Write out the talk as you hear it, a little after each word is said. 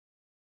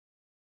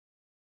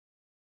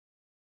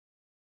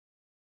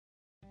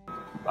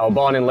I was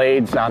born in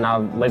Leeds and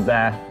I've lived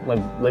there,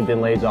 lived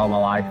in Leeds all my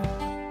life.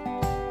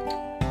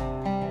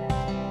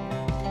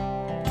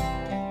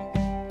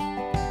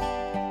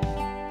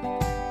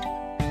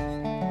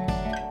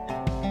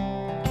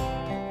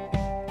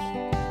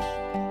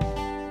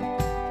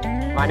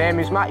 My name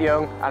is Matt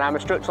Young and I'm a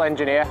structural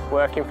engineer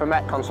working for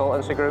Met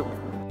Consultancy Group.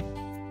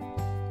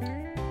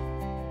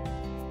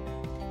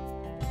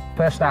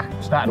 First I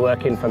started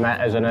working for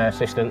Met as an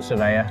assistant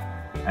surveyor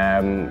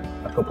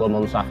a couple of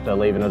months after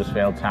leaving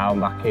Huddersfield Town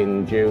back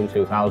in June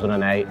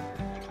 2008.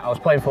 I was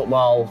playing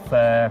football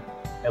for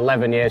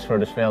 11 years for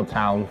Huddersfield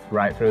Town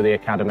right through the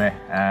academy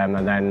and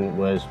then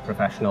was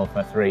professional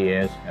for 3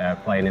 years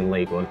playing in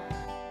League One.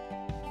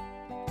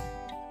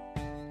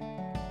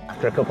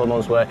 After a couple of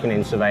months working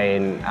in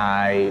surveying,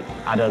 I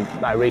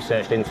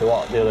researched into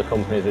what the other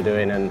companies were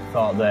doing and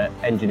thought that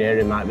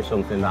engineering might be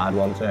something that I'd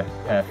want to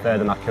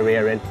further my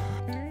career in.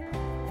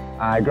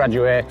 I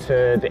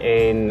graduated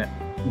in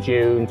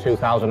June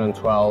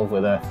 2012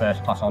 with a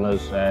first-class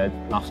honours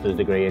master's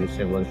degree in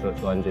civil and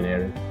structural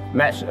engineering.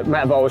 Met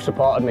have always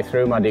supported me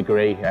through my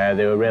degree.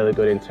 They were really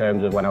good in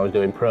terms of when I was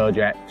doing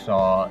projects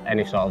or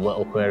any sort of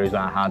little queries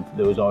that I had,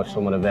 there was always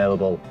someone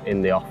available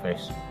in the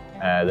office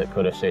that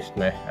could assist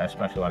me,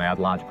 especially when I had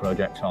large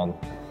projects on.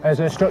 As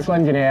a structural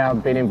engineer,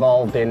 I've been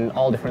involved in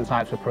all different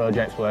types of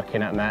projects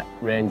working at Met,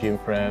 ranging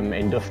from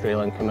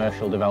industrial and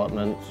commercial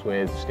developments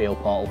with steel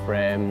portal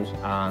frames,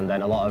 and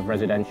then a lot of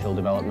residential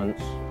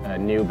developments,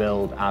 new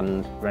build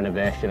and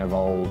renovation of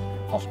old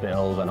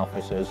hospitals and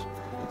offices.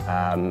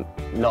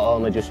 Not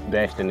only just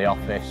based in the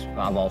office,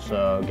 but I've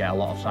also got a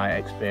lot of site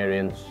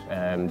experience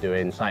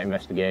doing site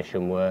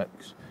investigation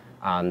works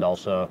and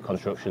also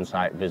construction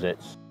site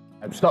visits.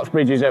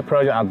 Stocksbridge is a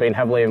project I've been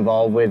heavily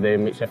involved with.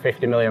 It's a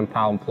 £50 million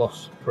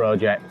plus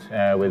project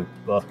with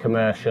both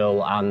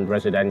commercial and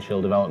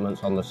residential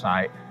developments on the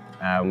site.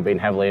 We've been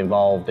heavily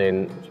involved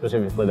in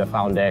specifically the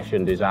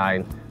foundation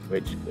design,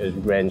 which has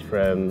ranged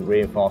from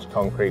reinforced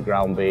concrete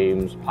ground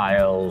beams,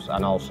 piles,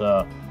 and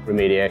also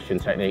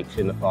remediation techniques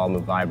in the form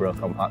of vibro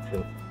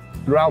compaction.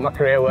 Throughout my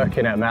career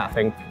working at Met, I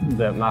think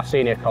that my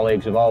senior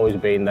colleagues have always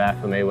been there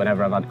for me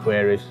whenever I've had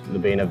queries.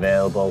 They've been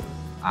available,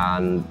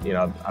 and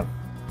I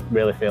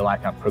really feel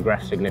like I've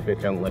progressed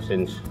significantly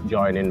since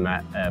joining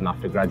Met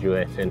after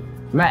graduating.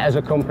 Met as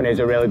a company is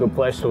a really good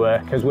place to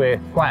work because we're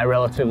quite a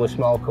relatively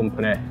small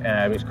company.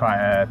 It's quite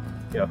a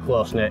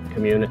close-knit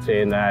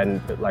community in there,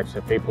 and like I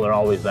said, people are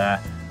always there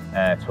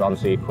to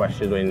answer your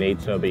questions when you need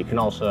to, but you can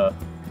also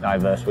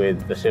diverse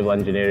with the civil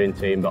engineering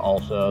team, but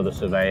also the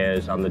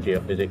surveyors and the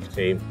geophysics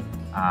team.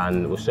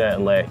 And we're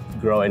certainly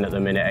growing at the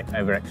minute,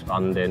 ever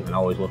expanding and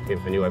always looking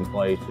for new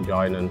employees to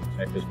join and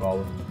take us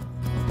forward.